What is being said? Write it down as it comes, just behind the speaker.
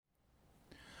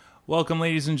Welcome,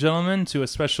 ladies and gentlemen, to a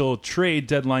special trade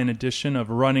deadline edition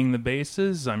of Running the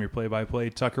Bases. I'm your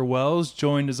play-by-play Tucker Wells,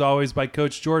 joined as always by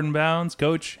Coach Jordan Bounds.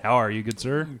 Coach, how are you, good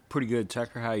sir? Pretty good,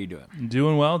 Tucker. How are you doing?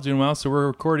 Doing well, doing well. So we're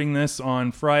recording this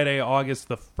on Friday, August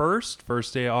the 1st,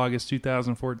 first day of August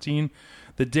 2014,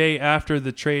 the day after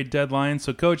the trade deadline.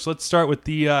 So, Coach, let's start with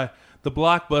the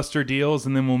blockbuster deals,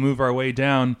 and then we'll move our way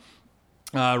down.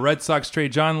 Red Sox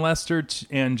trade John Lester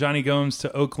and Johnny Gomes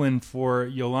to Oakland for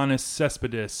Yoenis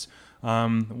Cespedes.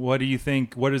 What do you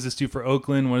think? What does this do for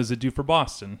Oakland? What does it do for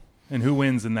Boston? And who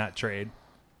wins in that trade?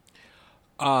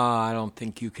 I don't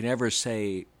think you can ever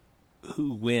say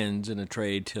who wins in a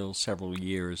trade till several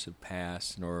years have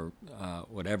passed or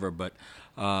whatever, but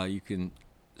you can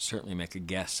certainly make a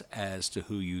guess as to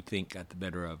who you think got the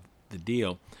better of the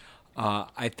deal.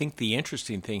 I think the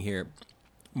interesting thing here,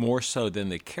 more so than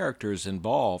the characters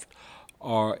involved,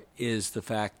 is the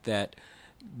fact that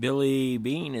Billy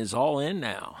Beane is all in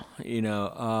now.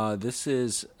 This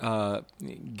is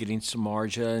getting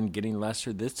Samardzija and getting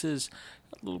Lester. This is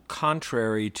a little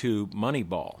contrary to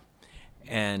Moneyball,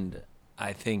 and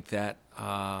I think that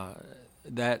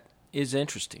that is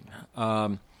interesting.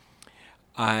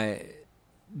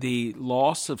 The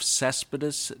loss of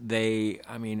Cespedes, they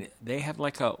have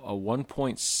like a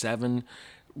 1.7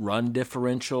 run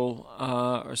differential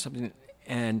or something,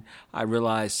 and I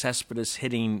realize Cespedes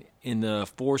hitting in the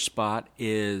 4 spot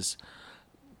is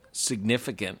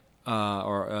significant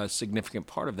or a significant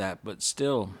part of that, but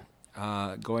still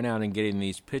going out and getting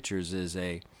these pitchers is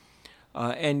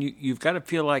and you've got to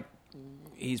feel like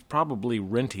he's probably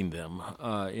renting them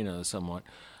somewhat.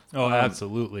 Oh,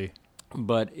 absolutely.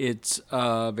 But it's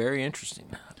very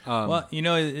interesting. Well,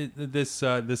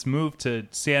 this move to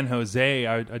San Jose,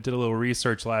 I did a little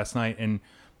research last night, and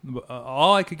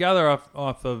all I could gather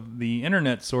off of the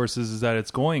internet sources is that it's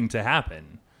going to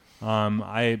happen.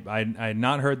 I had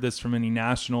not heard this from any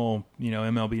national,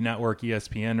 MLB Network,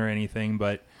 ESPN, or anything,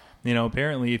 but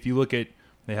apparently, if you look at,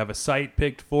 they have a site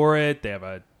picked for it, they have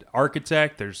an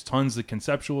architect, there's tons of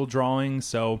conceptual drawings,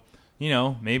 so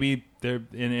maybe they're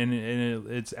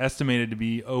it's estimated to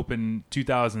be open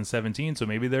 2017. So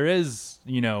maybe there is,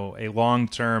 a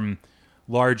long-term,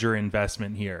 larger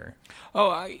investment here.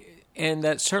 And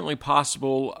that's certainly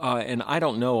possible. And I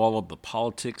don't know all of the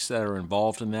politics that are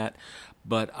involved in that,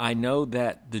 but I know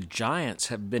that the Giants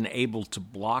have been able to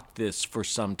block this for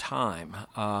some time.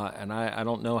 And I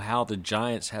don't know how the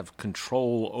Giants have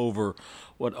control over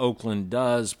what Oakland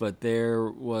does, but there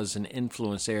was an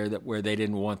influence there where they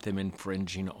didn't want them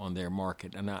infringing on their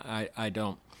market. And I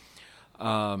don't.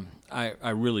 I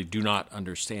really do not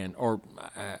understand, or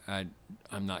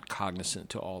I'm not cognizant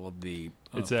to all of the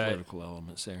political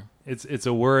elements there. It's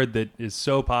a word that is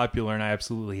so popular, and I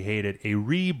absolutely hate it. A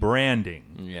rebranding.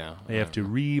 Yeah, they have to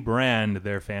rebrand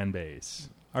their fan base.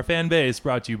 Our fan base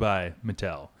brought to you by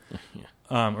Mattel,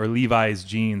 or Levi's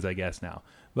Jeans, I guess now.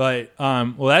 But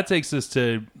that takes us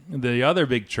to the other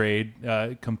big trade,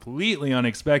 completely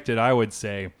unexpected, I would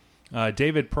say.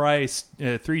 David Price,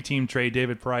 3-team trade.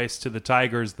 David Price to the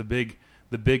Tigers, the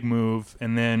big move,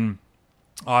 and then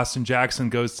Austin Jackson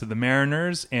goes to the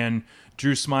Mariners, and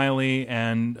Drew Smyly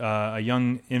and a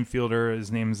young infielder,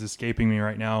 his name is escaping me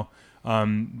right now,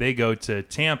 they go to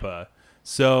Tampa.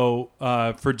 So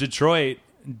for Detroit,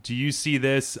 do you see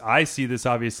this? I see this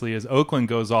obviously as Oakland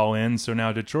goes all in, so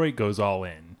now Detroit goes all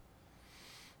in.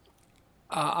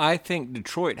 I think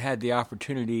Detroit had the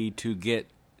opportunity to get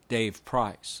Dave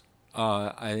Price.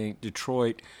 I think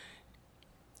Detroit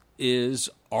is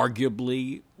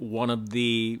arguably one of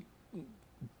the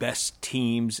best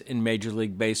teams in Major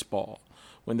League Baseball.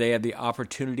 When they have the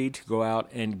opportunity to go out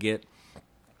and get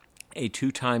a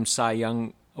 2-time Cy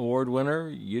Young Award winner,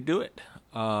 you do it.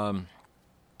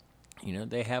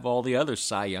 They have all the other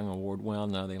Cy Young Award. Well,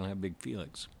 no, they don't have Big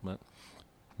Felix. But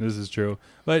this is true.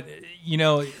 But,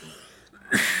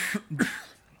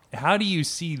 how do you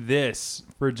see this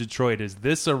for Detroit? Is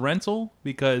this a rental?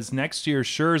 Because next year,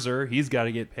 Scherzer, he's got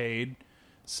to get paid.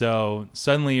 So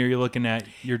suddenly you're looking at...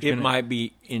 It might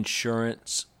be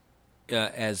insurance,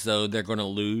 as though they're going to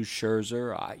lose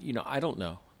Scherzer. I don't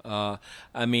know.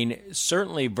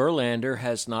 Certainly Verlander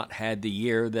has not had the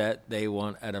year that they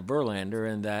want out of Verlander,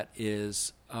 and that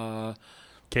is...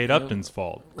 Kate Upton's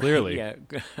fault, clearly. Yeah,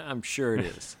 I'm sure it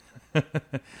is.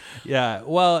 Yeah,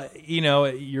 well,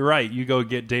 you're right. You go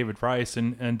get David Price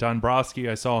and Dombrowski.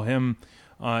 I saw him,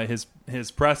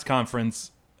 his press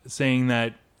conference saying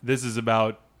that this is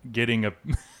about getting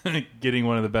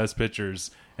one of the best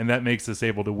pitchers, and that makes us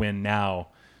able to win now.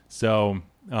 So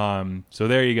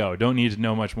there you go. Don't need to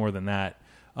know much more than that.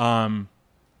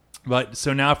 But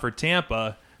so now for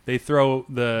Tampa, they throw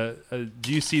the.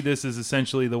 Do you see this as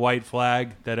essentially the white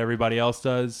flag that everybody else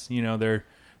does? You know,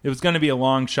 it was going to be a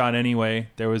long shot anyway.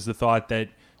 There was the thought that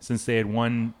since they had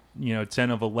won, 10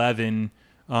 of 11,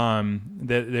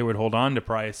 that they would hold on to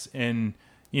Price, and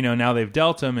now they've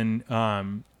dealt him.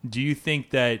 And do you think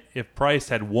that if Price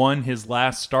had won his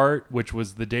last start, which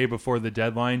was the day before the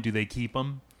deadline, do they keep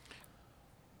him?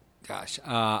 Gosh,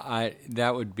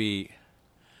 that would be.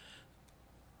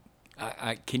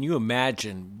 Can you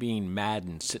imagine being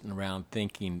Madden, sitting around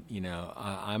thinking,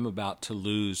 I'm about to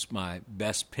lose my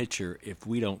best pitcher if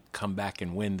we don't come back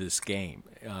and win this game?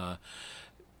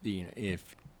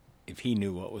 If he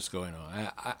knew what was going on,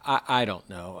 I don't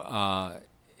know.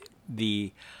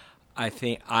 I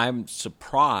think I'm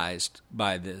surprised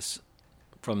by this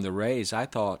from the Rays. I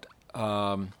thought.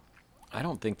 I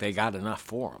don't think they got enough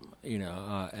for him,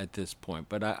 at this point.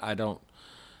 But I don't.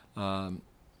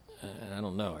 I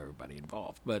don't know everybody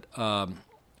involved, but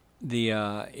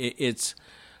it's.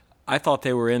 I thought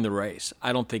they were in the race.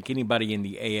 I don't think anybody in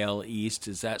the AL East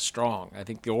is that strong. I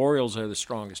think the Orioles are the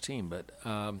strongest team, but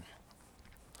I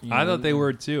thought they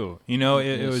were too.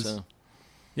 It was.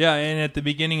 Yeah, and at the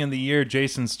beginning of the year,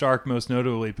 Jason Stark most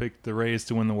notably picked the Rays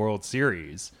to win the World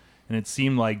Series. And it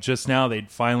seemed like just now they'd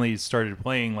finally started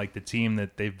playing like the team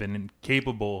that they've been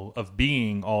incapable of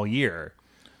being all year.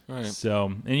 Right.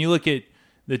 So, and you look at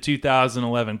the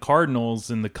 2011 Cardinals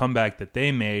and the comeback that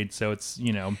they made, so it's,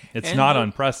 it's not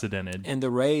unprecedented. And the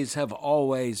Rays have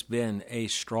always been a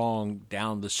strong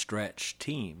down-the-stretch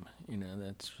team.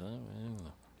 That's...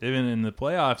 Even in the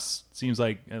playoffs, seems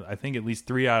like, I think at least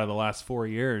 3 out of the last 4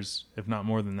 years, if not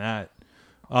more than that.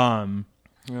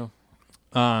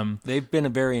 They've been a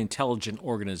very intelligent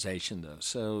organization, though.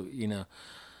 So,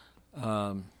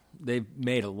 they've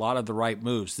made a lot of the right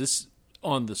moves. This,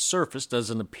 on the surface,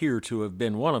 doesn't appear to have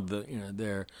been one of the,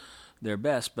 their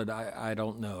best, but I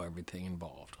don't know everything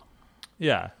involved.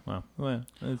 Yeah, well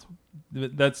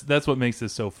that's what makes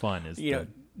this so fun. Is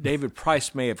David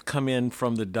Price may have come in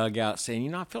from the dugout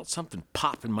saying, I felt something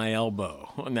pop in my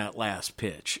elbow on that last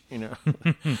pitch. We don't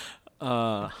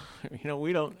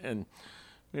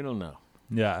know.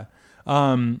 Yeah.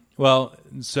 Well,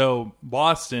 so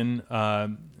Boston,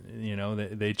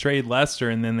 they trade Lester,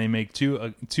 and then they make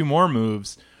two more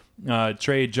moves.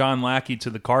 Trade John Lackey to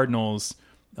the Cardinals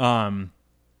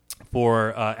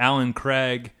for Alan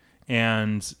Craig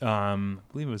and I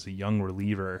believe it was a young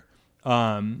reliever.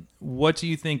 What do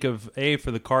you think of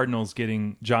for the Cardinals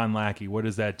getting John Lackey? What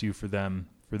does that do for them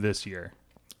for this year?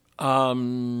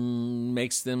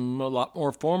 Makes them a lot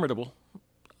more formidable.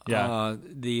 Yeah.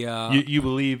 You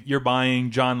believe you're buying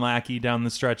John Lackey down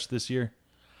the stretch this year?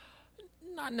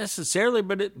 Not necessarily,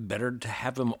 but it's better to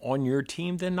have him on your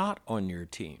team than not on your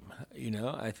team.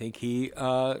 I think he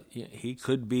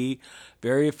could be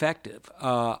very effective.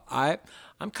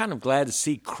 I'm kind of glad to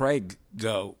see Craig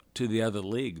go to the other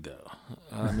league, though.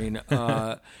 I mean,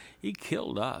 he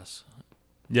killed us.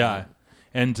 Yeah,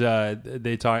 and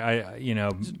they talk.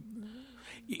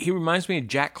 He reminds me of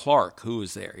Jack Clark, who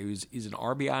was there. He's an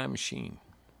RBI machine.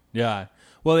 Yeah.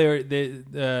 Well,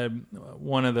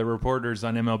 one of the reporters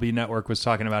on MLB Network was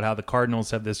talking about how the Cardinals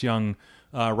have this young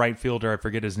right fielder, I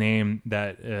forget his name,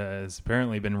 that has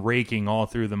apparently been raking all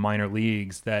through the minor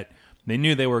leagues, that they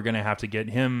knew they were going to have to get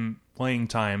him playing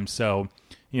time. So,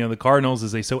 the Cardinals,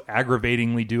 as they so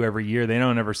aggravatingly do every year, they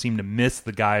don't ever seem to miss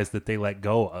the guys that they let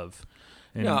go of.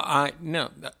 And I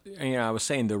was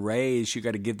saying the Rays, you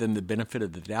got to give them the benefit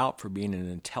of the doubt for being an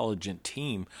intelligent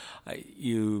team.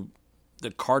 The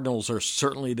Cardinals are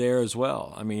certainly there as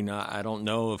well. I mean, I don't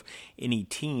know of any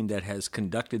team that has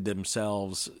conducted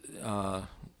themselves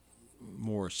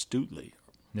more astutely.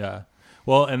 Yeah.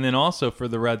 Well, and then also for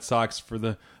the Red Sox, for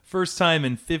the first time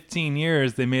in 15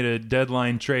 years, they made a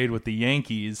deadline trade with the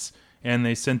Yankees, and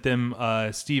they sent them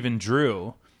Stephen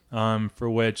Drew, for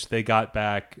which they got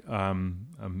back a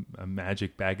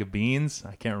magic bag of beans.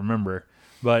 I can't remember.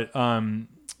 But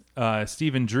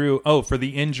Stephen Drew, for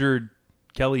the injured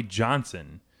Kelly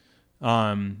Johnson.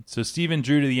 So Stephen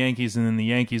Drew to the Yankees, and then the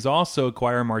Yankees also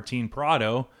acquire Martin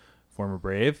Prado, former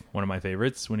Brave, one of my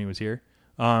favorites when he was here,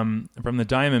 from the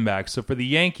Diamondbacks. So for the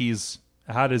Yankees,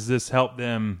 how does this help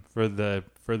them for the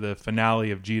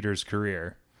finale of Jeter's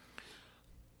career?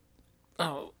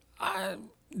 I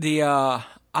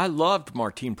loved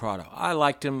Martin Prado. I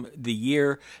liked him the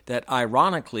year that,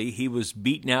 ironically, he was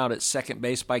beaten out at second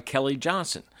base by Kelly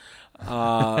Johnson.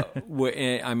 I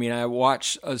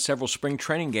watched several spring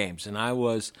training games, and I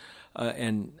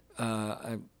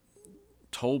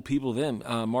told people then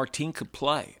Martin could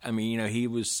play. I mean, he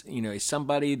was, he's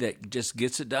somebody that just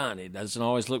gets it done. It doesn't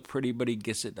always look pretty, but he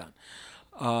gets it done.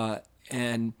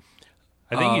 And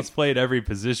I think he's played every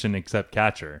position except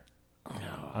catcher.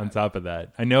 On top of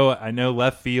that, I know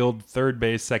left field, third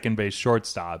base, second base,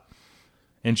 shortstop,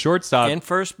 and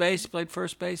first base. He played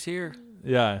first base here.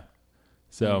 Yeah.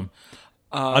 So,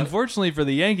 unfortunately for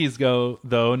the Yankees, though,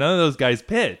 none of those guys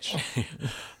pitch.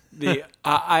 The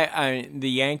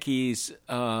Yankees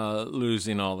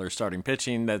losing all their starting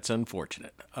pitching, that's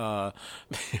unfortunate.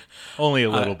 Only a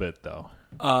little bit, though.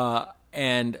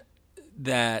 And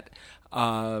that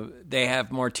they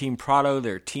have Martin Prado.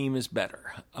 Their team is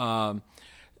better.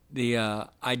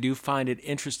 I do find it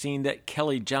interesting that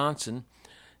Kelly Johnson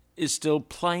is still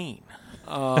playing.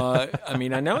 I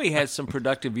mean, I know he had some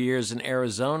productive years in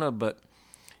Arizona, but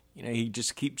he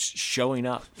just keeps showing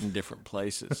up in different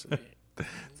places.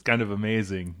 It's kind of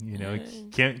amazing,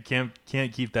 Can't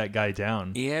keep that guy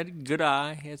down. He had a good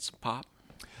eye. He had some pop.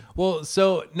 Well,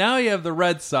 so now you have the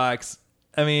Red Sox.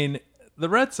 I mean, the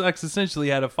Red Sox essentially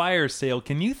had a fire sale.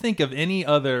 Can you think of any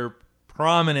other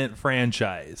prominent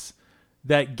franchise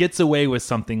that gets away with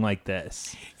something like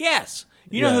this? Yes.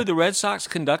 You know who the Red Sox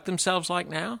conduct themselves like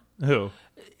now? Who?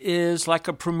 Is like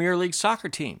a Premier League soccer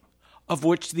team, of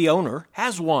which the owner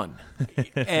has one.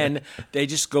 And they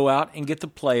just go out and get the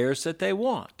players that they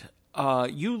want.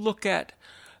 You look at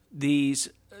these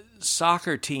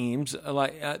soccer teams,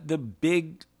 like the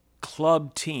big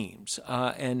club teams,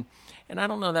 and I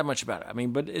don't know that much about it. I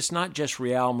mean, but it's not just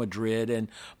Real Madrid and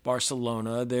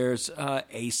Barcelona. There's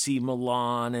AC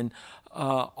Milan and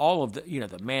all of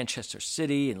the Manchester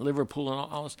City and Liverpool and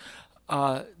all this.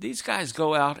 These guys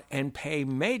go out and pay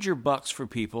major bucks for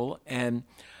people, and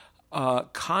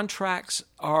contracts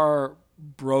are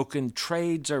broken,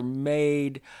 trades are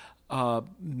made,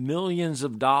 millions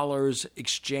of dollars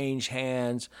exchange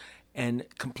hands, and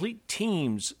complete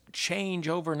teams change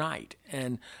overnight.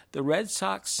 And the Red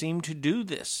Sox seem to do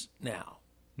this now.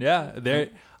 Yeah,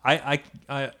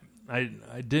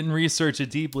 I didn't research it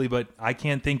deeply, but I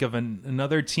can't think of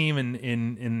another team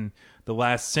in the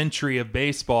last century of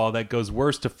baseball that goes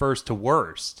worst to first to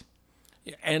worst.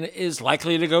 And is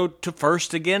likely to go to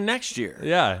first again next year.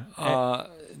 Yeah.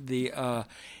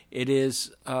 It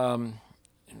is, I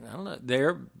don't know,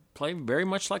 they're playing very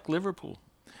much like Liverpool.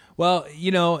 Well,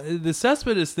 the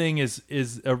Cespedes thing is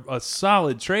a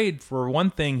solid trade. For one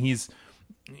thing, he's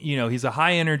a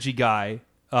high energy guy.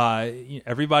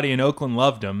 Everybody in Oakland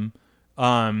loved him.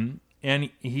 And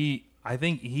I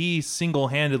think he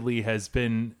single-handedly has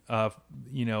been,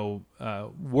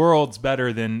 worlds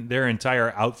better than their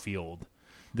entire outfield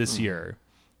this year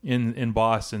in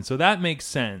Boston. So that makes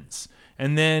sense.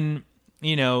 And then,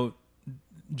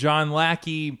 John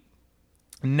Lackey,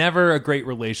 never a great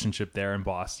relationship there in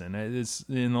Boston.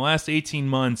 In the last 18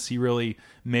 months, he really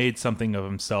made something of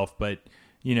himself. But,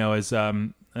 as I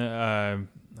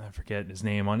forget his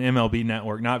name on MLB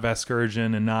Network, not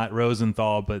Vasgersian and not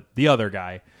Rosenthal, but the other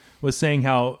guy was saying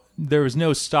how there was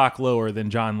no stock lower than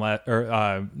John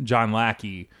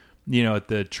Lackey, at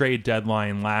the trade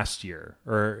deadline last year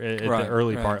or at the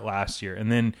early part last year.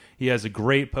 And then he has a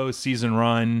great postseason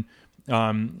run,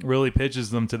 really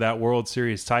pitches them to that World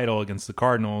Series title against the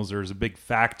Cardinals. There's a big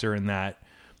factor in that.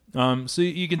 So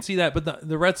you can see that, but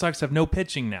the Red Sox have no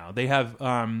pitching now. They have,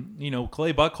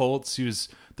 Clay Buchholz, who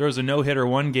throws a no-hitter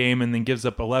one game and then gives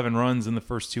up 11 runs in the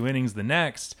first 2 innings the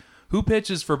next. Who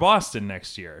pitches for Boston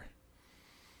next year?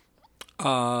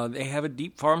 They have a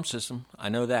deep farm system. I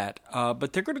know that.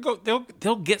 But they're going to go.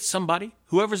 They'll get somebody,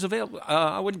 whoever's available.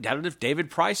 I wouldn't doubt it if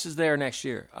David Price is there next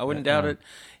year. I wouldn't doubt it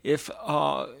if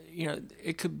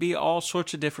it could be all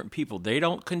sorts of different people. They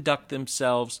don't conduct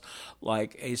themselves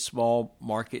like a small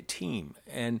market team,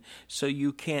 and so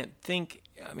you can't think.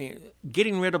 I mean,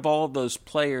 getting rid of all of those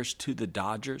players to the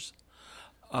Dodgers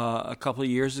a couple of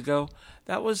years ago,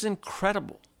 that was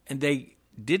incredible, and they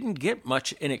didn't get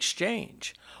much in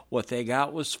exchange. What they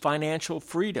got was financial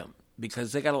freedom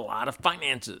because they got a lot of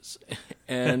finances.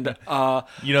 And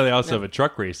they also have a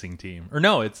truck racing team. Or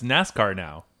no, it's NASCAR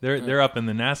now. They're up in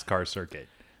the NASCAR circuit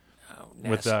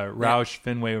with Roush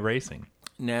Fenway Racing.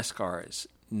 NASCAR is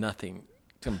nothing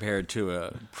compared to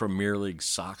a Premier League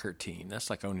soccer team. That's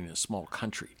like owning a small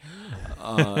country.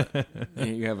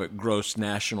 You have a gross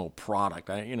national product.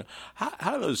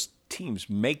 How do those teams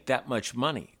make that much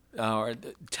money? Or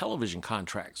the television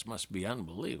contracts must be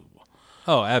unbelievable.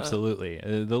 Oh, absolutely.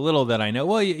 The little that I know.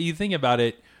 Well, you think about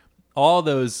it, all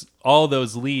those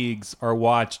leagues are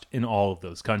watched in all of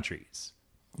those countries.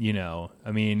 I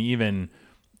mean, even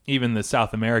the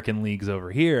South American leagues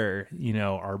over here,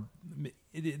 are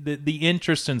the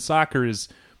interest in soccer is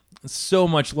so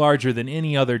much larger than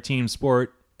any other team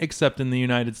sport except in the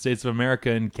United States of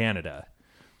America and Canada.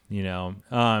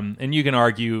 And you can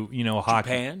argue, hockey.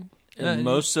 Japan. And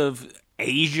most of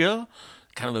Asia,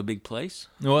 kind of a big place.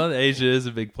 Well, Asia is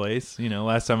a big place.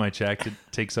 Last time I checked, it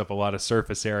takes up a lot of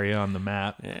surface area on the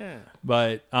map. Yeah.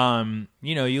 But,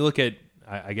 you look at,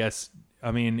 I guess,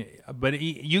 but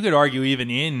you could argue even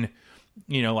in,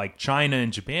 like China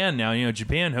and Japan now,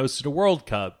 Japan hosted a World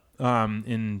Cup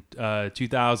in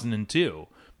 2002.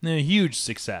 A huge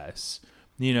success.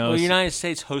 Well, the United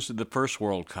States hosted the first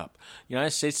World Cup. The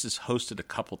United States has hosted a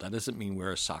couple. That doesn't mean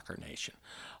we're a soccer nation.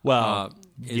 Well,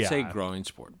 it's a growing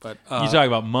sport. But you talk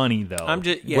about money, though.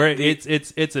 Where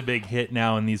it's a big hit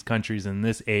now in these countries in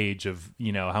this age of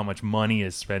how much money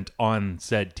is spent on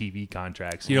said TV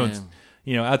contracts. You don't,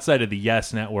 outside of the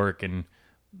Yes Network and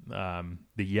the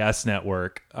Yes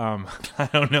Network. I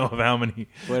don't know of how many.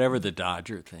 Whatever the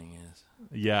Dodger thing is.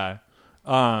 Yeah.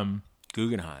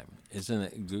 Guggenheim, isn't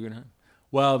it Guggenheim?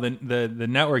 Well, the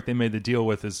network they made the deal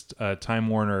with is Time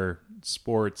Warner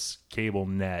Sports Cable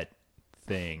Net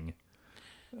thing.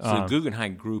 It's the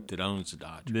Guggenheim Group that owns the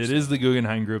Dodgers. It is the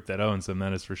Guggenheim Group that owns them,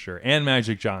 that is for sure. And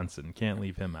Magic Johnson. Can't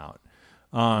leave him out.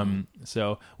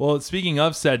 Speaking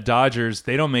of said Dodgers,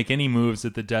 they don't make any moves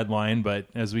at the deadline, but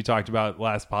as we talked about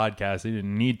last podcast, they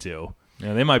didn't need to.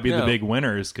 They might be the big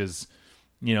winners because,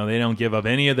 they don't give up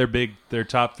any of their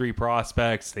top three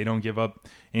prospects. They don't give up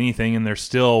anything, and they're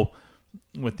still,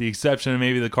 with the exception of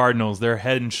maybe the Cardinals, they're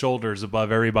head and shoulders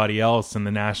above everybody else in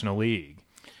the National League.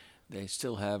 They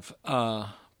still have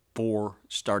 4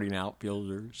 starting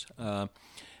outfielders. The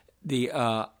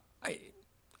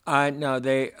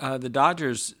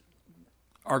Dodgers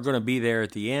are going to be there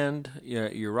at the end.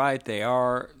 You're right. They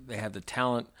are. They have the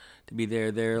talent to be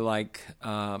there. They're like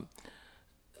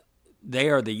they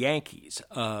are the Yankees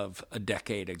of a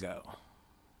decade ago.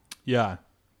 Yeah,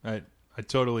 I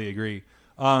totally agree.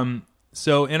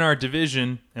 So in our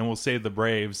division, and we'll save the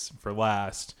Braves for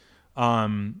last,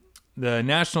 the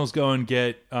Nationals go and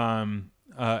get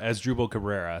Asdrubal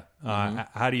Cabrera.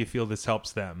 How do you feel this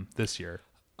helps them this year?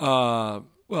 Well,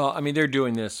 they're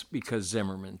doing this because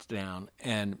Zimmerman's down,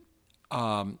 and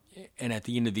at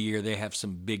the end of the year, they have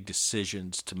some big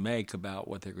decisions to make about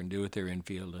what they're going to do with their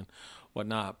infield and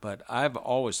whatnot. But I've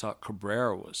always thought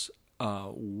Cabrera was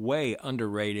way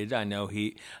underrated. I know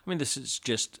this is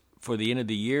just for the end of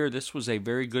the year. This was a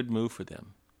very good move for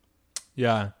them.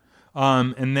 Yeah.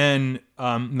 And then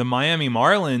the Miami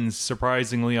Marlins,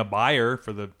 surprisingly a buyer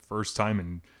for the first time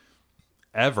in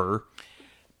ever.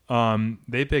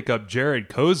 They pick up Jared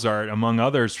Cozart, among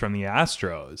others, from the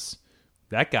Astros.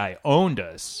 That guy owned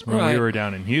us when we were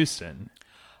down in Houston.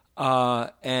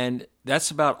 And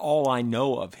that's about all I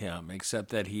know of him, except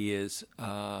that he has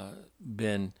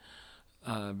been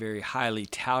very highly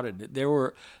touted.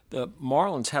 The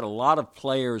Marlins had a lot of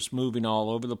players moving all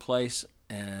over the place,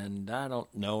 and I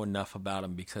don't know enough about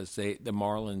them because the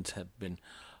Marlins have been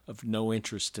of no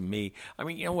interest to me.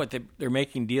 You know what? They're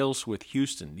making deals with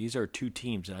Houston. These are 2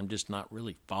 teams, and I'm just not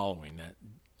really following that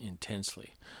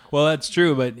intensely. Well, that's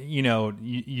true, but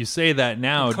you say that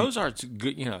now. Cozart's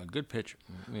good, a good pitcher.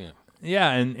 Yeah.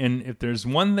 Yeah, and if there's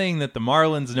one thing that the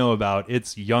Marlins know about,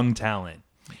 it's young talent.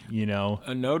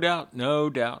 No doubt.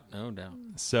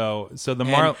 So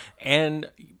the and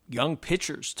young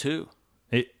pitchers too.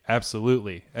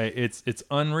 Absolutely, it's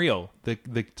unreal.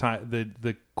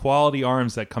 The quality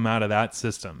arms that come out of that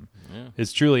system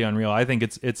is truly unreal. I think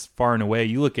it's far and away.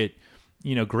 You look at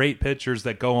great pitchers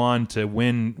that go on to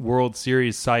win World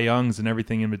Series, Cy Youngs, and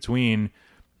everything in between.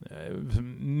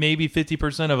 Maybe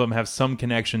 50% of them have some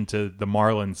connection to the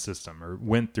Marlins system or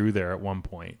went through there at one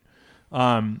point.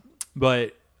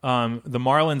 But the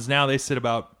Marlins now, they sit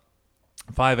about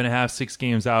 5.5, 6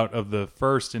 games out of the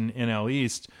first in NL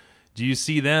East. Do you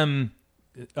see them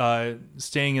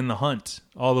staying in the hunt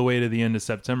all the way to the end of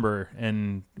September?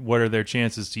 And what are their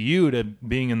chances to you to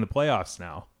being in the playoffs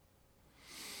now?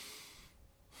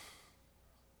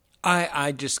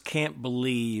 I just can't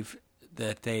believe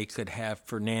that they could have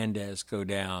Fernandez go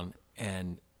down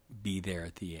and be there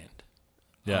at the end.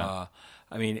 Yeah.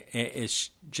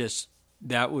 It's just,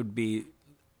 that would be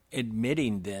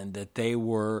admitting then that they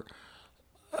were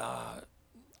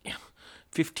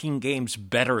 15 games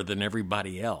better than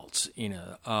everybody else, and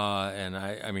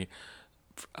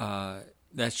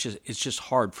it's just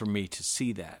hard for me to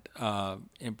see that,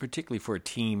 and particularly for a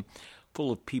team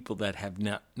full of people that have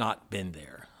not been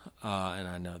there. And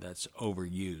I know that's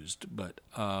overused, but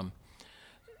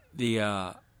they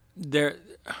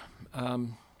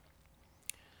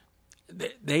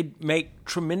make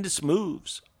tremendous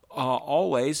moves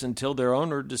always until their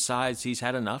owner decides he's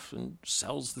had enough and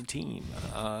sells the team.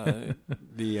 I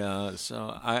don't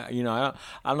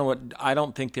know what. I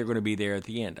don't think they're going to be there at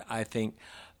the end. I think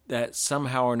that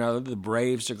somehow or another the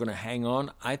Braves are going to hang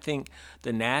on. I think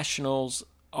the Nationals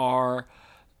are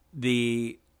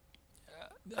they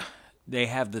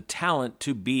have the talent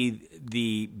to be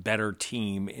the better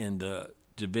team in the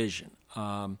division.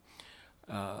 A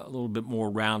little bit more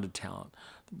rounded talent.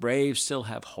 The Braves still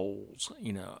have holes,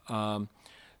 and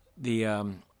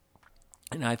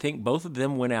I think both of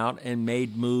them went out and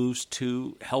made moves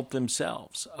to help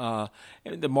themselves. And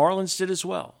the Marlins did as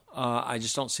well. I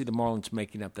just don't see the Marlins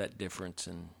making up that difference,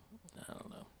 and I don't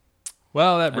know.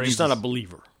 Well, that I'm brings just not a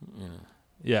believer.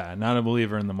 Yeah, not a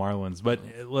believer in the Marlins. But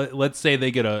let's say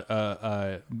they get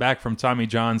a back from Tommy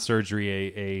John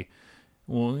surgery,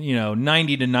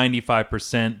 90 to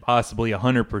 95%, possibly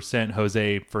 100%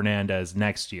 Jose Fernandez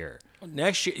next year.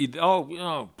 Next year,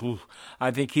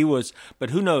 I think he was,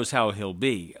 but who knows how he'll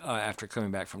be after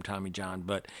coming back from Tommy John.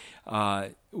 But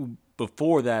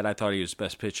before that, I thought he was the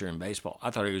best pitcher in baseball.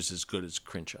 I thought he was as good as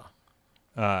Crenshaw.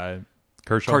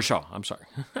 Kershaw, I'm sorry.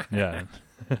 Yeah.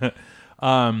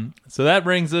 So that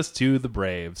brings us to the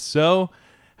Braves. So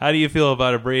how do you feel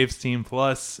about a Braves team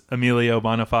plus Emilio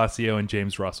Bonifacio and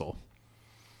James Russell?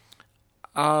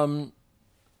 All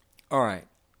right.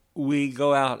 We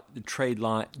go out the trade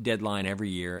deadline every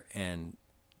year and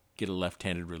get a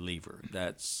left-handed reliever.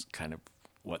 That's kind of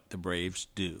what the Braves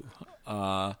do.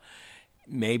 And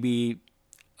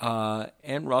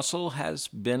Russell has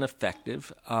been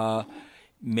effective. We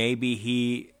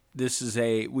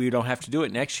don't have to do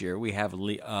it next year. We have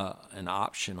an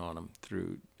option on him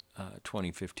through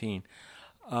 2015.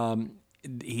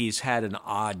 He's had an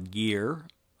odd year.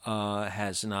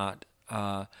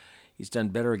 He's done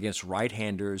better against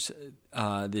right-handers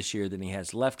this year than he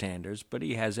has left-handers, but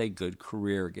he has a good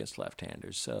career against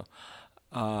left-handers. So,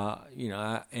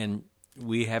 and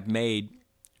we have made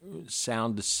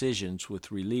sound decisions with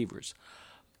relievers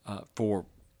for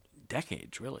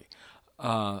decades, really.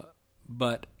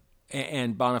 But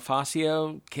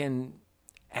Bonifacio can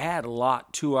add a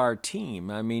lot to our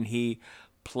team. I mean, he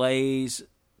plays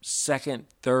second,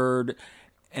 third,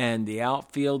 and the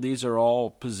outfield. These are all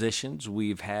positions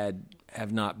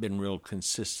have not been real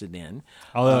consistent in.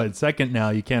 Although at second now,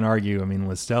 you can't argue. I mean,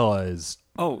 Listella is.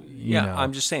 Oh, yeah.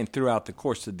 I'm just saying throughout the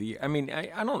course of the year. I mean,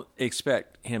 I don't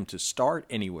expect him to start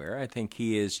anywhere. I think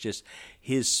he is just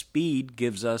his speed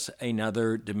gives us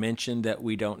another dimension that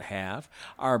we don't have.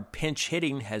 Our pinch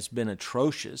hitting has been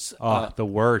atrocious. The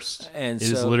worst. And it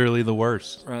is literally the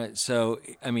worst. Right. So,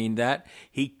 I mean, that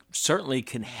he certainly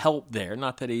can help there.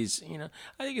 Not that he's, I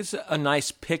think it's a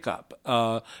nice pickup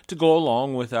to go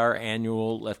along with our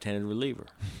annual left-handed reliever.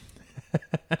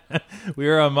 We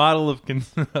are a model of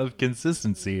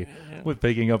consistency with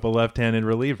picking up a left-handed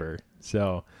reliever.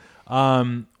 So, let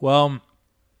me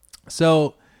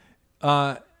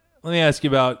ask you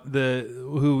about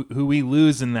who we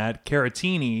lose in that.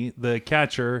 Caratini, the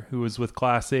catcher who was with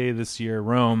Class A this year,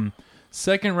 Rome,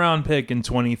 second round pick in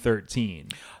 2013,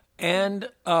 and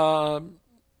a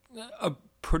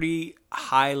pretty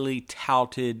highly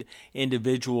touted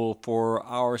individual for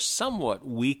our somewhat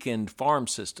weakened farm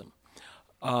system.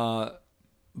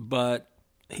 But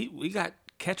we got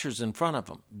catchers in front of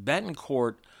him.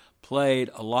 Betancourt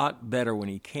played a lot better when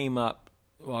he came up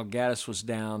while Gaddis was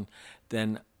down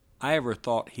than I ever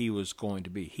thought he was going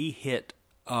to be. He hit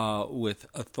with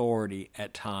authority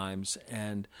at times,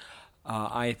 and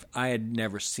I had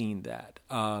never seen that.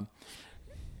 And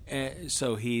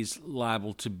so he's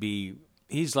liable to be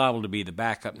the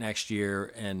backup next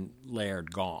year, and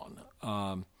Laird gone.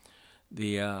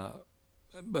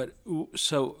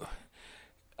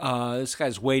 This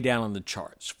guy's way down on the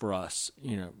charts for us,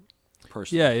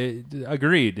 personally. Yeah,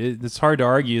 agreed. It's hard to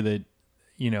argue that,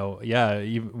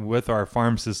 even with our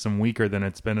farm system weaker than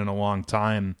it's been in a long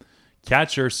time,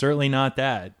 catcher certainly not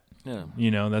that. Yeah.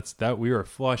 That's that we were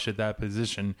flush at that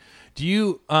position. Do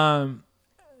you with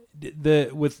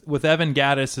Evan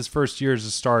Gaddis, his first year as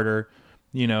a starter,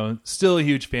 still a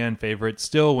huge fan favorite.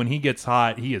 Still, when he gets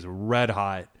hot, he is red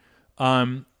hot.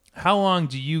 How long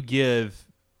do you give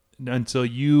until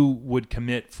you would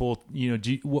commit full?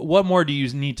 What more do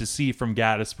you need to see from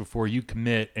Gaddis before you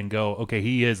commit and go, okay,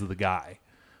 he is the guy?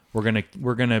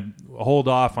 We're gonna hold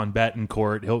off on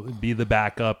Betancourt. He'll be the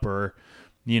backup, or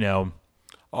Oh,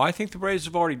 I think the Braves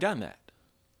have already done that.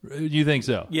 You think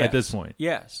so? Yes. At this point?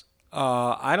 Yes.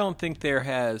 I don't think there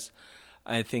has.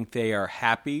 I think they are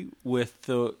happy with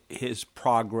his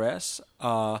progress,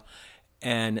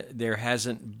 and there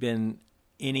hasn't been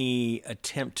any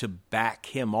attempt to back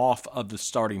him off of the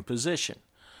starting position.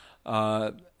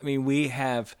 We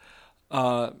have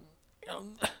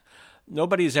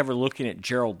nobody's ever looking at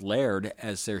Gerald Laird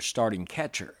as their starting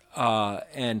catcher.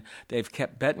 And they've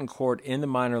kept Betancourt in the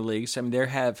minor leagues. I mean, there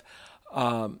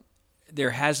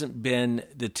hasn't been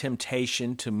the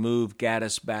temptation to move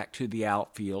Gaddis back to the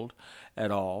outfield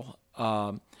at all.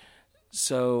 I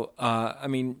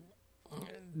mean,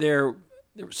 there were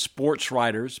sports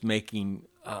writers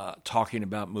talking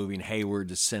about moving Hayward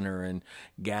to center and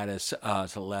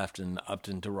Gaddis to left and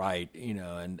Upton to right,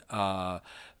 and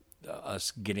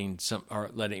us getting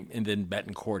and then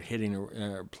Betancourt hitting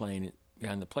or playing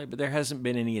behind the plate. But there hasn't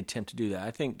been any attempt to do that.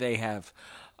 I think they have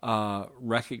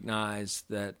recognized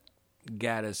that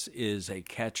Gaddis is a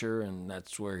catcher, and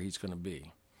that's where he's going to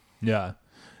be. Yeah.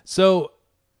 So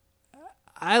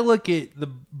I look at the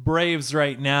Braves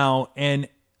right now, and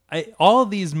all of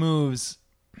these moves,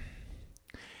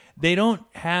 they don't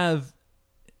have,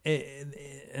 and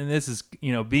this is,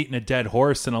 beating a dead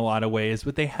horse in a lot of ways,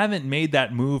 but they haven't made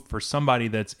that move for somebody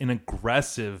that's an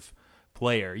aggressive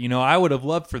player. I would have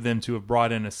loved for them to have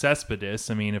brought in a Cespedes.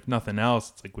 I mean, if nothing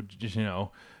else, it's like,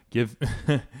 give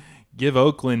give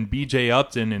Oakland B.J.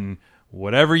 Upton and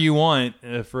whatever you want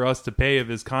for us to pay of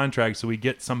his contract so we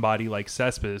get somebody like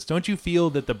Cespedes. Don't you feel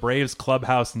that the Braves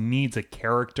clubhouse needs a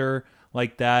character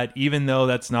like that, even though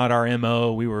that's not our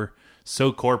MO? We were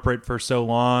so corporate for so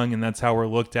long, and that's how we're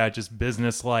looked at, just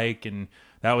business-like, and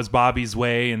that was Bobby's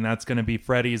way, and that's going to be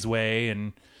Freddie's way,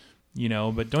 and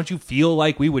but don't you feel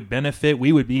like we would benefit?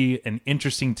 We would be an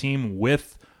interesting team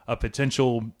with a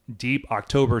potential deep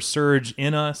October surge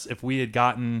in us if we had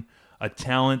gotten a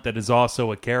talent that is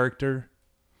also a character?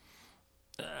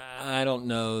 I don't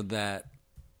know that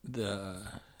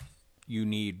you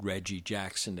need Reggie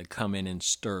Jackson to come in and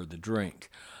stir the drink.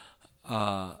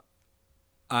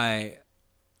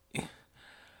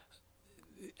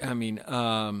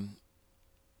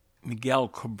 Miguel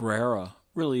Cabrera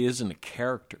really isn't a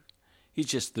character. He's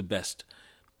just the best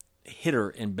hitter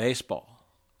in baseball.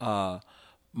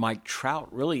 Mike Trout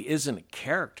really isn't a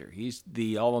character. He's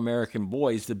the All-American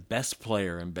boy. He's the best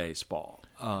player in baseball.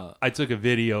 I took a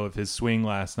video of his swing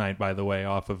last night, by the way,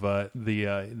 off of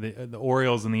the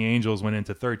Orioles and the Angels went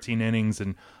into 13 innings,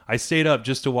 and I stayed up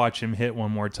just to watch him hit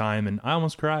one more time, and I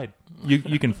almost cried.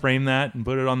 You can frame that and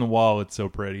put it on the wall. It's so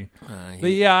pretty.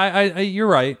 But yeah, you're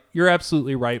right. You're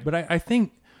absolutely right. But I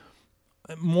think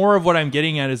more of what I'm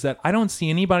getting at is that I don't see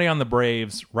anybody on the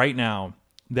Braves right now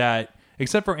that,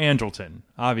 except for Andrelton,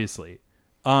 obviously,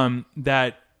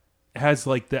 that has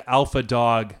like the alpha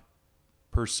dog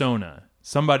persona,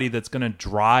 somebody that's going to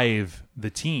drive the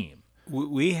team.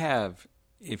 We have,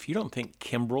 if you don't think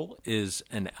Kimbrel is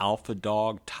an alpha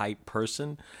dog type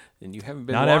person, then you haven't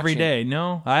been not watching. Every day.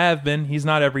 No, I have been. He's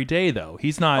not every day, though.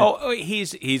 He's not. Oh,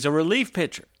 he's a relief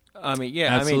pitcher. I mean,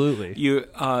 yeah, absolutely.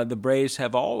 The Braves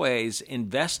have always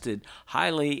invested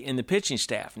highly in the pitching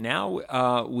staff.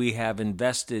 Now we have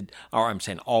invested, or I'm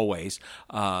saying always,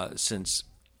 since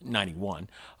 '91,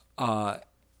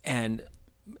 and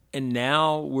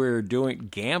now we're doing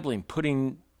gambling,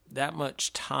 putting that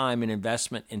much time and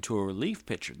investment into a relief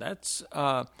pitcher. That's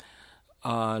not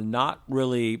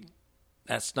really.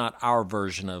 That's not our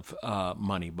version of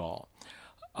Moneyball.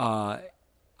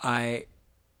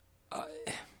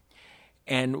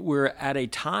 And we're at a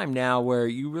time now where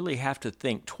you really have to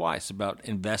think twice about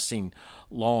investing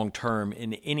long-term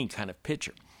in any kind of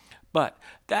pitcher. But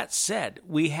that said,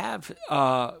 we have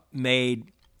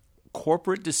made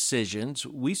corporate decisions.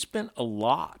 We spent a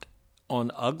lot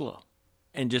on Uggla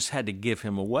and just had to give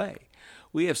him away.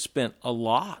 We have spent a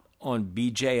lot on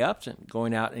B.J. Upton,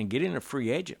 going out and getting a free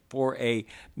agent for a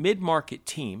mid-market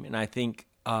team. And I think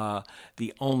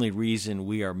the only reason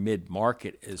we are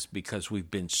mid-market is because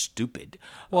we've been stupid.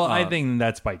 Well, I think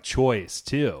that's by choice,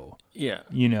 too. Yeah.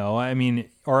 I mean,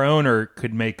 our owner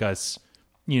could make us,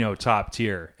 top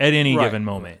tier at any given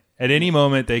moment. At any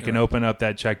moment, they can open up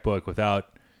that checkbook without,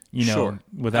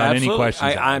 without any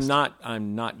questions asked.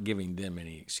 I'm not giving them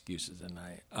any excuses, and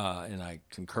I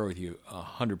concur with you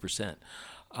 100%.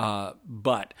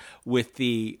 But with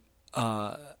the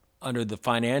under the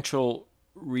financial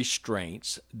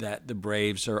restraints that the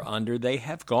Braves are under, they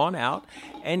have gone out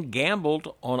and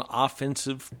gambled on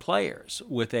offensive players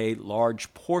with a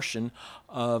large portion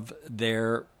of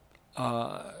their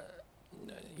of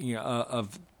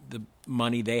the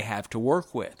money they have to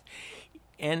work with,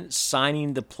 and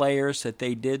signing the players that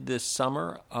they did this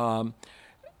summer.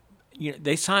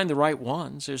 They signed the right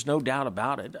ones. There's no doubt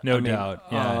about it. No doubt.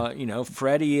 Yeah.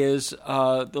 Freddie is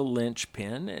the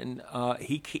linchpin, and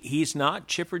he's not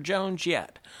Chipper Jones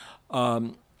yet.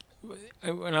 He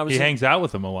hangs out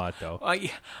with him a lot, though. I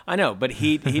know, but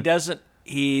he doesn't.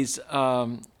 He's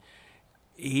not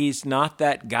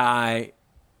that guy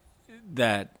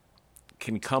that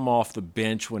can come off the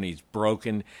bench when he's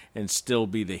broken and still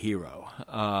be the hero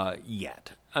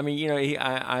yet. I mean,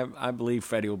 I believe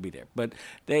Freddie will be there, but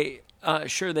they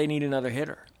need another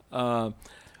hitter. I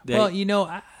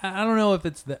don't know if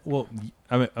it's that. Well,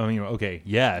 I mean, okay,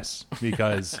 yes,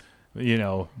 because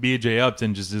B.J.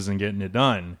 Upton just isn't getting it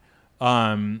done,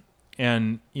 but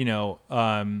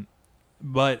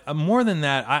more than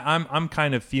that, I'm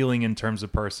kind of feeling in terms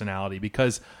of personality,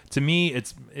 because to me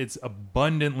it's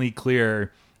abundantly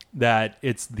clear that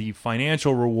it's the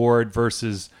financial reward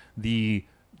versus the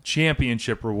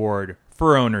championship reward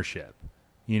for ownership.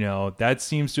 That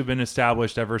seems to have been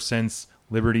established ever since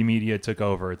Liberty Media took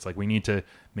over. It's like, we need to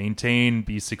maintain,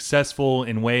 be successful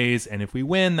in ways, and if we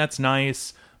win, that's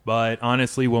nice, but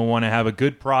honestly, we'll want to have a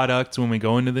good product when we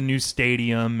go into the new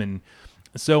stadium, and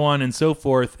so on and so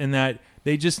forth, and that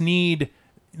they need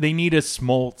a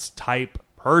Smoltz type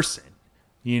person.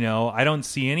 I don't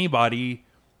see anybody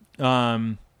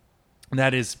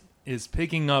that is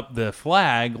picking up the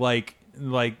flag like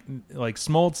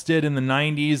Smoltz did in the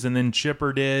 90s, and then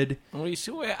Chipper did. Well, you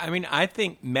see, I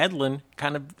think Medlin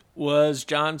kind of was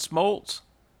John Smoltz.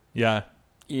 Yeah.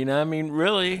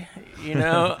 Really,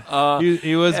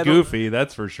 he was goofy,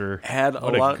 that's for sure.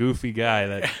 What a goofy guy,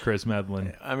 that Chris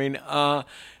Medlin.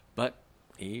 But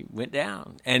he went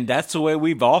down, and that's the way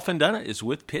we've often done it, is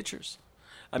with pitchers.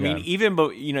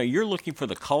 You're looking for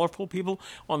the colorful people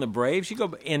on the Braves. You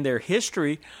go in their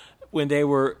history when they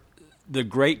were the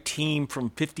great team from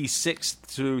 56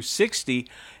 through 60,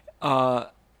 and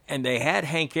they had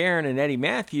Hank Aaron and Eddie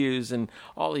Matthews and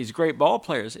all these great ball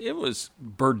players. It was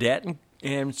Burdette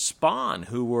and Spahn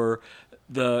who were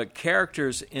the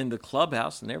characters in the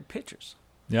clubhouse, and they were pitchers.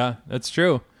 Yeah, that's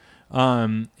true.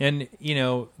 We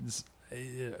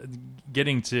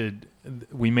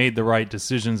made the right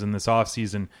decisions in this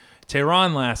offseason.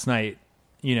 Tehran last night,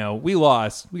 we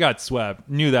lost. We got swept.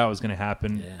 Knew that was going to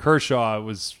happen. Yeah. Kershaw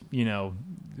was a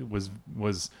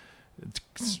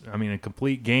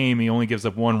complete game. He only gives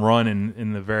up one run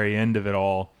in the very end of it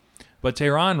all. But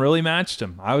Tehran really matched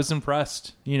him. I was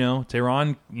impressed.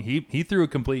 Tehran, he threw a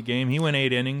complete game. He went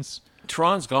 8 innings.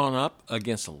 Tehran's gone up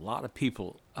against a lot of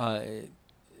people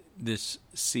this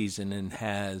season and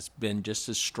has been just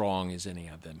as strong as any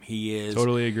of them. He is.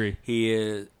 Totally agree. He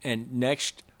is, and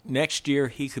next year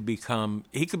he could be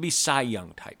Cy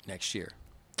Young type next year.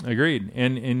 Agreed.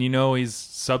 And he's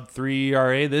sub 3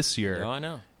 ERA this year. Oh, I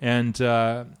know. And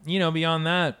beyond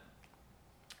that,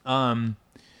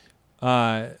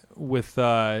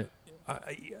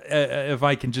 if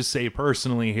I can just say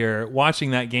personally here, watching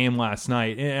that game last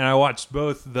night, and I watched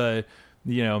both the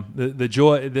joy,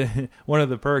 one of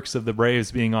the perks of the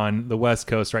Braves being on the West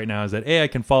Coast right now is that A, I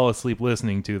can fall asleep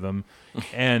listening to them,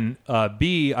 and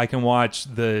B, I can watch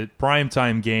the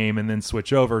primetime game and then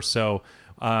switch over. So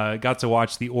got to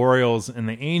watch the Orioles and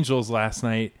the Angels last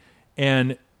night,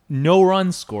 and no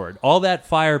runs scored. All that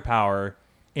firepower,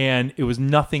 and it was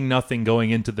nothing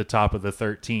going into the top of the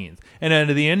 13th. And at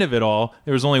the end of it all,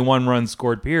 there was only 1 run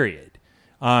scored, period.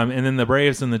 And then the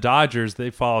Braves and the Dodgers, they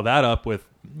follow that up with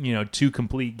 2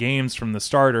 complete games from the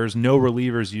starters, no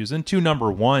relievers used, and 2 number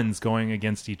ones going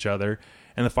against each other,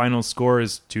 and the final score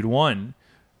is 2-1.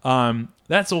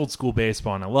 That's old school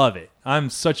baseball, and I love it. I'm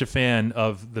such a fan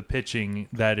of the pitching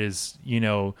that is,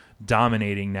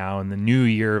 dominating now in the new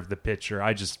year of the pitcher.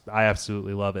 I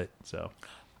absolutely love it. So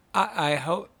I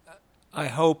hope,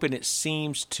 and it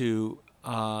seems to,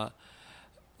 I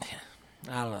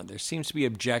don't know, there seems to be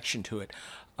objection to it.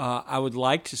 I would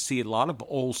like to see a lot of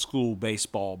old school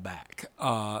baseball back.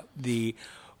 The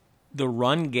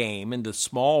run game and the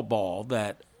small ball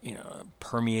that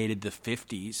permeated the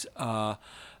 50s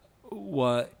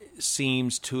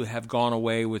seems to have gone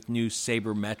away with new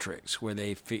sabermetrics, where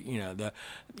they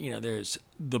there's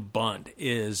the bunt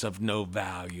is of no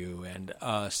value, and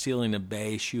stealing a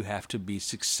base, you have to be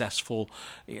successful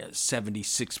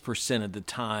 76% of the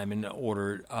time in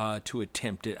order to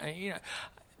attempt it.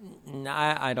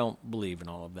 I don't believe in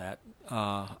all of that.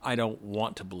 I don't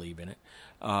want to believe in it.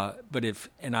 But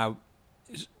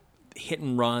hit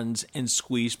and runs and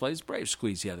squeeze plays. Braves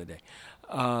squeezed the other day.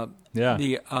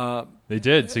 They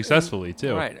did successfully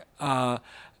too. Right.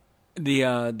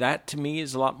 That to me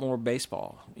is a lot more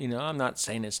baseball. I'm not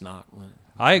saying it's not.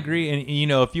 I agree, and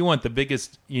if you want the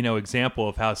biggest example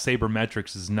of how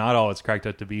sabermetrics is not all it's cracked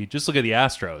up to be, just look at the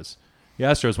Astros. The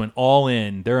Astros went all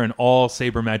in. They're an all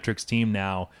sabermetrics team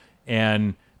now,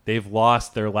 and they've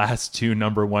lost their last 2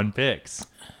 number 1 picks.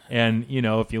 And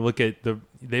if you look at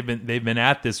they've been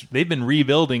at this, they've been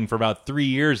rebuilding for about 3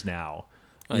 years now.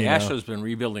 Well, the You know? Astros have been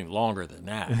rebuilding longer than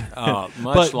that, much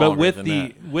but longer with than the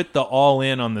that. with the all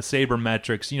in on the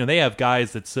sabermetrics, they have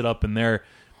guys that sit up in their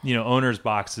owners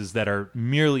boxes that are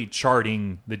merely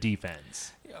charting the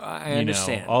defense. I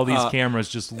understand. All these cameras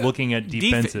just looking at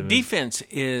defensive. Defense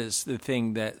is the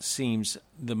thing that seems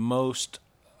the most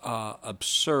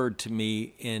absurd to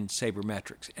me in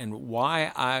sabermetrics, and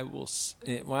why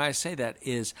I say that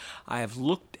is I have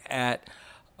looked at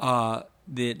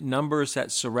the numbers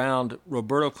that surround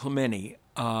Roberto Clemente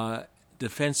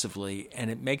defensively,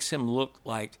 and it makes him look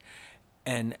like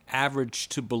an average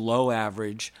to below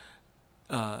average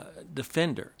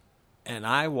defender. And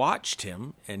I watched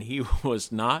him, and he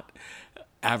was not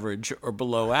average or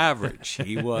below average.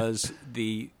 He was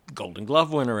the Golden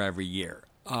Glove winner every year.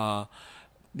 I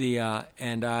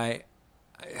don't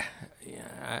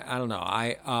know.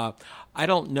 I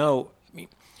don't know. I mean,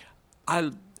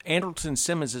 Andrelton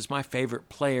Simmons is my favorite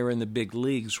player in the big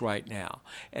leagues right now,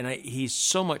 and he's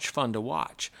so much fun to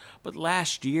watch. But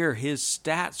last year, his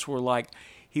stats were like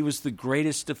he was the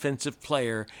greatest defensive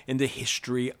player in the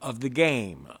history of the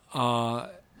game. I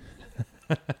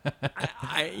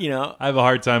have a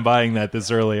hard time buying that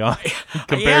this early on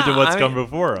compared to what's come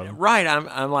before him. Right.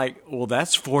 I'm like, well,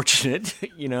 that's fortunate,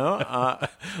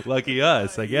 Lucky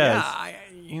us, I guess.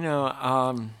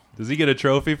 Does he get a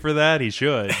trophy for that? He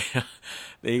should.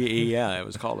 It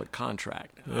was called a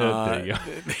contract. There you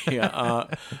go.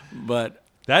 But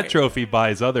that trophy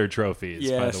buys other trophies,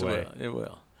 by the way. It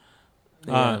will.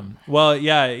 Well,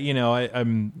 yeah,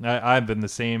 I've been the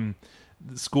same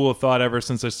school of thought ever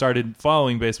since I started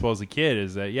following baseball as a kid.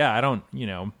 Is that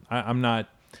I'm not.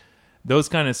 Those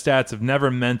kind of stats have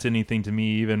never meant anything to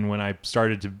me, even when I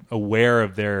started to aware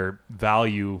of their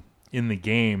value in the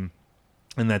game,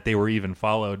 and that they were even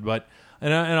followed. But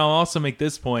and I'll also make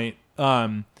this point.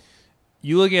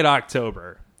 You look at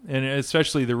October, and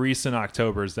especially the recent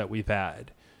Octobers that we've had,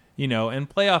 and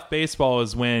playoff baseball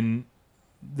is when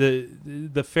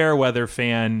the fair weather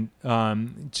fan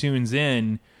tunes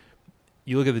in.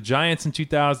 You look at the Giants in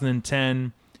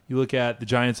 2010. You look at the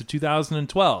Giants of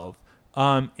 2012.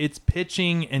 It's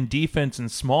pitching and defense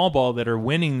and small ball that are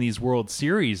winning these World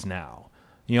Series now.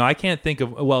 I can't think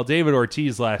of. Well, David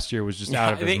Ortiz last year was just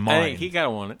out of his mind. I think he kind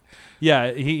of won it.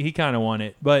 Yeah, he kind of won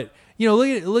it. But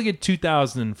look at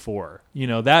 2004.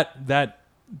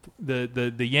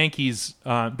 The Yankees,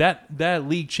 that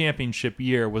league championship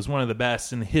year was one of the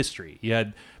best in the history. You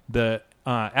had the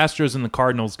Astros and the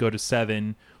Cardinals go to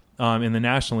 7 in the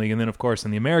National League, and then of course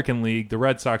in the American League, the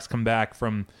Red Sox come back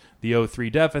from the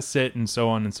 0-3 deficit and so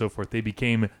on and so forth. They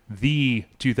became the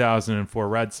 2004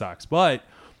 Red Sox. But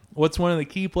what's one of the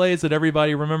key plays that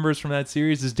everybody remembers from that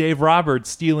series is Dave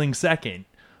Roberts stealing second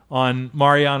on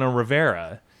Mariano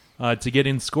Rivera to get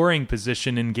in scoring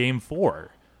position in Game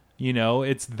 4.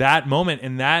 It's that moment,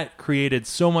 and that created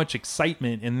so much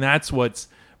excitement, and that's what's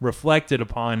reflected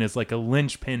upon as like a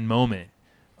linchpin moment.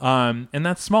 And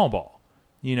that's small ball,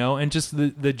 and just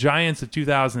the Giants of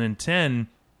 2010,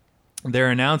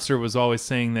 their announcer was always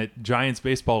saying that Giants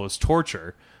baseball was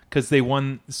torture because they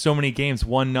won so many games,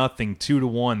 1-0,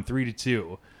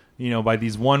 2-1, 3-2, by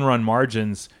these one-run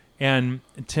margins. And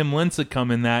Tim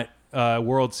Lincecum in that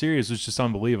World Series was just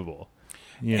unbelievable.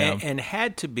 And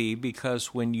had to be,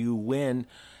 because when you win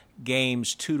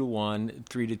games 2-1,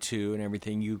 3-2, and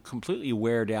everything, you completely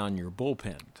wear down your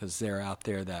bullpen because they're out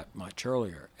there that much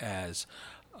earlier, as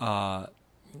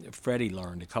Freddie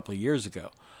learned a couple of years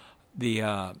ago.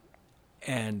 Even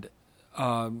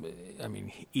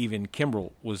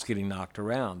Kimbrel was getting knocked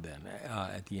around then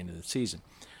at the end of the season.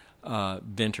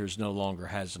 Venters no longer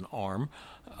has an arm,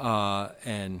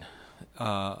 and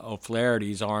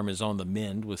O'Flaherty's arm is on the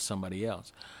mend with somebody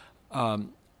else.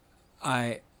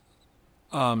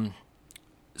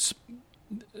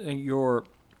 Your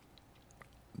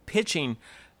pitching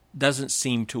doesn't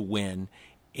seem to win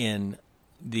in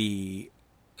the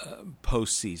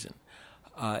postseason.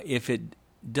 If it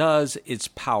does, it's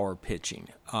power pitching,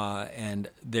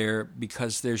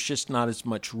 because there's just not as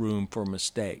much room for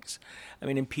mistakes.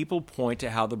 And people point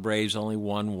to how the Braves only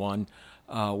won one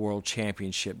World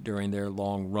Championship during their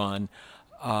long run,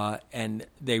 and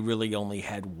they really only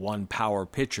had one power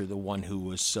pitcher, the one who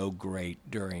was so great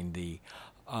during the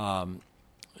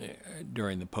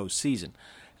postseason.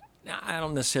 Now, I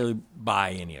don't necessarily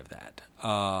buy any of that.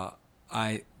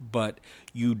 But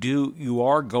you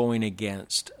are going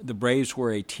against the Braves.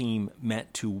 Were a team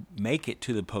meant to make it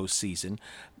to the postseason.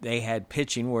 They had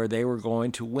pitching where they were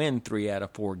going to win 3 out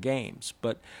of 4 games.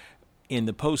 But in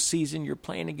the postseason, you're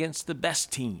playing against the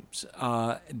best teams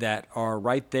that are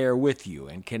right there with you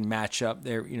and can match up.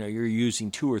 There, you're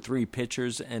using 2 or 3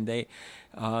 pitchers, and the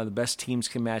best teams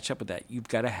can match up with that. You've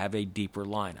got to have a deeper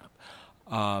lineup.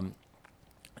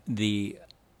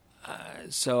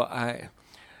 So I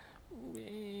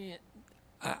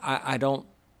don't,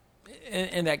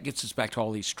 and that gets us back to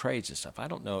all these trades and stuff. I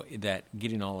don't know that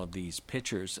getting all of these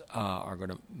pitchers are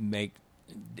going to make,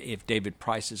 if David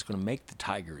Price is going to make the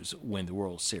Tigers win the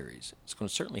World Series. It's going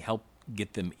to certainly help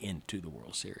get them into the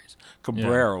World Series.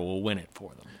 Cabrera will win it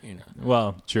for them.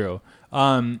 Well, true.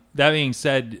 That being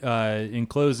said, in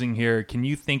closing here, can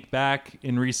you think back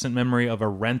in recent memory of a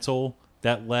rental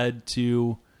that led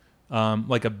to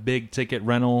like a big ticket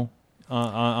rental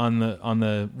on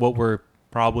the what we're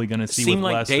probably going to see? Seemed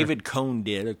with like Lester? David Cohn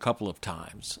did a couple of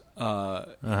times.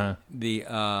 And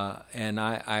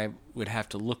I would have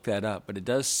to look that up, but it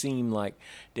does seem like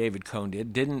David Cohn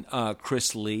did. Didn't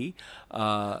Chris Lee?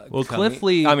 Cliff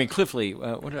Lee. Cliff Lee.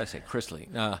 What did I say? Chris Lee.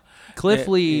 Cliff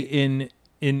Lee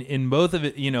in both of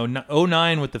it.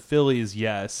 09 with the Phillies,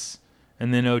 yes,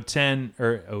 and then 010.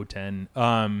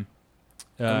 I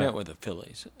meant with the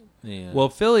Phillies. Yeah. Well,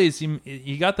 Phillies,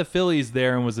 he got the Phillies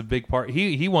there and was a big part.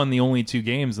 He won the only 2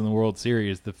 games in the World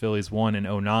Series. The Phillies won in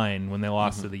 09 when they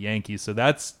lost to the Yankees. So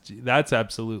that's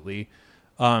absolutely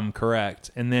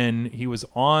correct. And then he was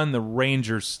on the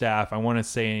Rangers staff, I want to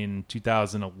say in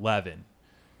 2011. It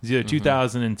was either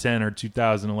 2010 or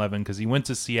 2011 because he went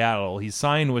to Seattle. He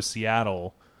signed with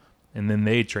Seattle, and then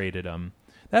they traded him.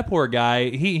 That poor guy,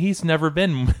 he's never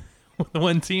been with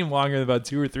one team longer than about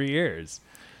 2 or 3 years.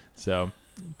 So...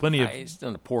 plenty of. He's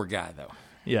done a poor guy though.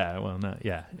 Yeah, well,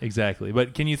 exactly.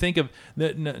 But can you think of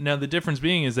now? The difference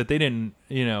being is that they didn't.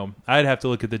 I'd have to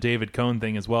look at the David Cohn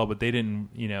thing as well, but they didn't.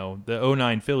 The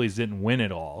 09 Phillies didn't win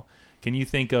it all. Can you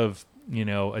think of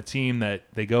a team that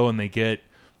they go and they get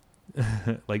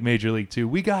like Major League 2?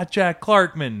 We got Jack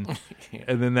Clarkman,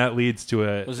 and then that leads to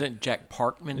Was it Jack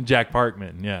Parkman? Jack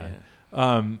Parkman, yeah.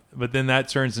 But then that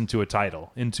turns into a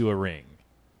title, into a ring.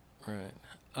 Right.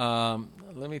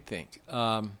 Let me think.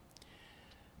 I'm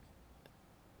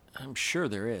sure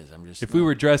there is. If we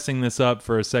were dressing this up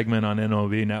for a segment on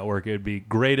MLB Network, it would be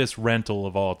greatest rental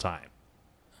of all time.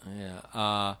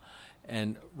 Yeah.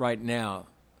 And right now,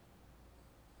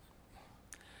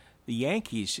 the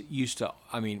Yankees used to,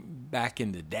 back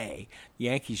in the day, the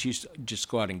Yankees used to just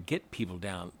go out and get people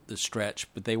down the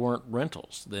stretch, but they weren't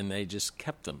rentals. Then they just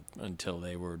kept them until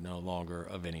they were no longer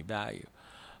of any value.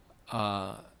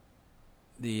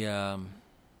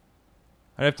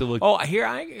 I'd have to look. Oh, here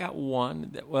I got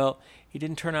one. He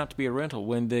didn't turn out to be a rental.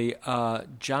 When the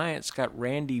Giants got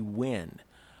Randy Wynn,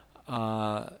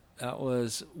 that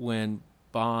was when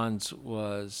Bonds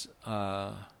was.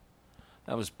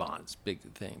 That was Bonds' big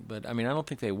thing. But I don't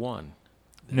think they won.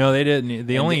 No, they didn't.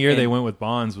 The only year they went with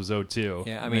Bonds was 2002.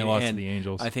 Yeah, they lost to the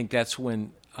Angels. I think that's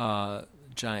when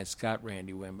Giants got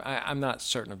Randy Wynn. I'm not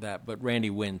certain of that, but Randy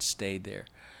Wynn stayed there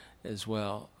as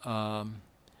well.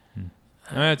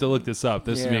 I have to look this up.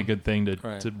 This would be a good thing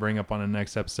to bring up on the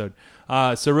next episode.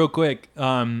 So real quick,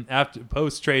 after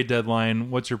post-trade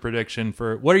deadline, what's your prediction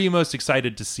for what are you most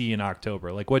excited to see in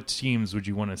October? Like what teams would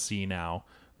you want to see now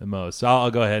the most? So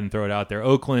I'll go ahead and throw it out there.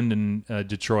 Oakland and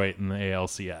Detroit in the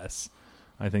ALCS.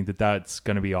 I think that's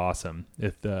going to be awesome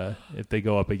if they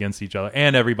go up against each other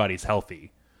and everybody's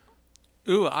healthy.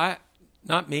 Ooh,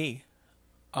 not me.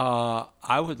 I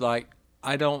would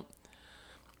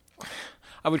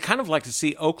kind of like to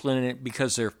see Oakland in it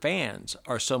because their fans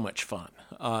are so much fun,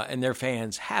 and their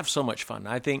fans have so much fun.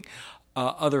 I think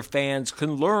other fans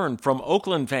can learn from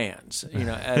Oakland fans,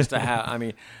 as to how.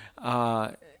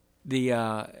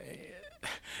 The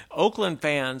Oakland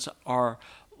fans are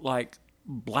like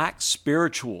black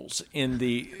spirituals in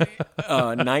the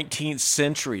 19th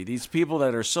century. These people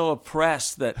that are so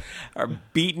oppressed, that are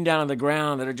beaten down on the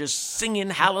ground, that are just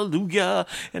singing hallelujah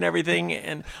and everything.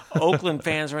 And Oakland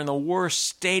fans are in the worst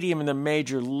stadium in the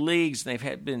major leagues. And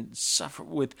they've been suffer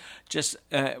with just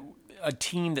a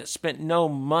team that spent no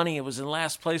money. It was in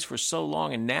last place for so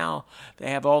long, and now they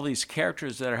have all these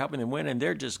characters that are helping them win, and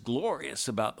they're just glorious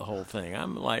about the whole thing.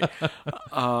 I'm like,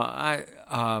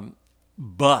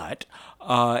 But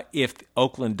if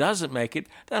Oakland doesn't make it,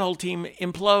 that whole team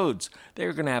implodes.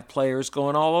 They're going to have players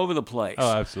going all over the place.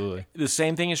 Oh, absolutely. The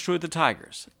same thing is true with the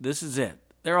Tigers. This is it.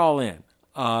 They're all in.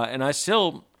 And I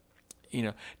still,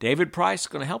 David Price is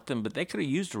going to help them, but they could have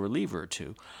used a reliever or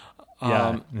two.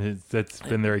 That's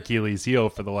been their Achilles heel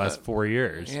for the last 4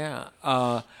 years. Yeah.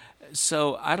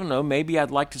 So I don't know. Maybe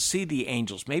I'd like to see the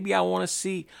Angels. Maybe I want to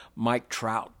see Mike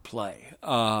Trout play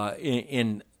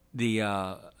in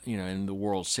the in the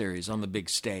World Series on the big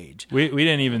stage. We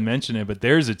didn't even mention it, but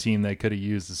there's a team that could have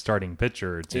used a starting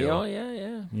pitcher or two. Oh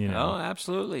yeah. Oh,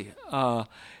 absolutely.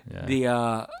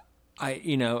 Yeah.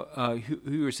 Who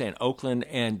you were saying, Oakland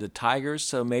and the Tigers.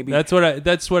 So maybe That's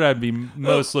what I'd be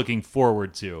most looking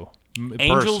forward to.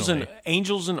 Personally.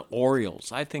 Angels and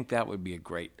Orioles. I think that would be a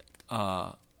great.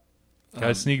 Got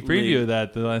a sneak preview of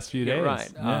that the last few days. Yeah, right.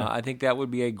 Yeah. I think that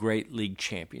would be a great league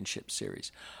championship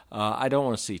series. I don't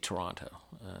want to see Toronto,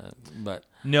 but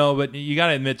No, but you got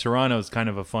to admit Toronto's kind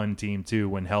of a fun team too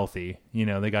when healthy.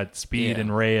 They got speed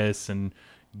and Reyes and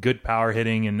good power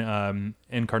hitting and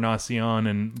Encarnacion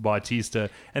and Bautista,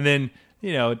 and then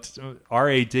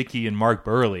R.A. Dickey and Mark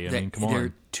Burley. I mean, come on. There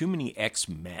are too many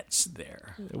ex-Mets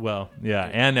there. Well, yeah,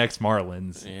 and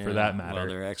ex-Marlins for that matter. Well,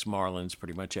 there are ex-Marlins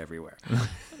pretty much everywhere.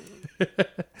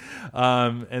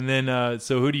 And then,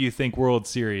 so who do you think World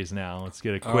Series now? Let's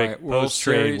get a quick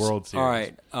post-trade World Series. All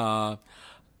right.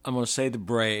 I'm going to say the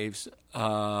Braves.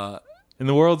 In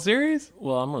the World Series?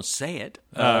 Well, I'm going to say it.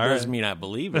 Doesn't mean I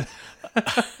believe it.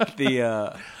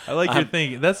 I like your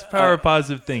thinking. That's the power of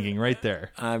positive thinking right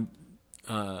there. I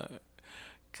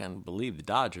kind of believe the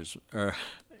Dodgers are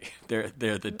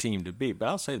they're the team to beat, but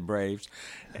I'll say the Braves.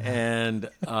 And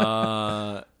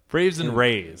Braves and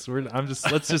Rays.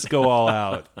 Let's just go all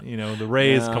out. The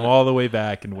Rays come all the way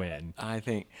back and win. I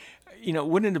think,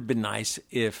 wouldn't it have been nice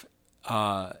if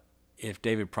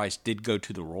David Price did go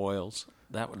to the Royals?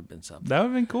 That would have been something. That would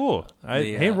have been cool.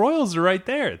 Hey, Royals are right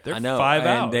there. They're 5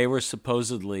 out. And they were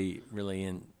supposedly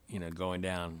really going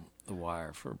down the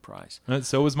wire for Price.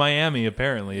 So was Miami,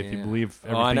 apparently, if you believe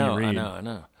everything you read. I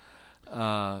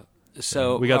know.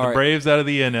 So we got the Braves out of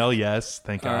the NL, yes.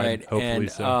 Thank God. Right. Hopefully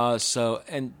so.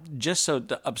 And just so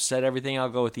to upset everything, I'll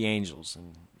go with the Angels.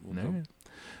 And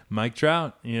Mike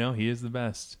Trout, he is the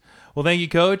best. Well, thank you,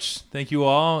 Coach. Thank you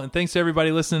all. And thanks to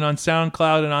everybody listening on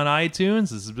SoundCloud and on iTunes.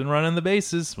 This has been Running the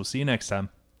Bases. We'll see you next time.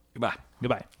 Goodbye.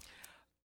 Goodbye.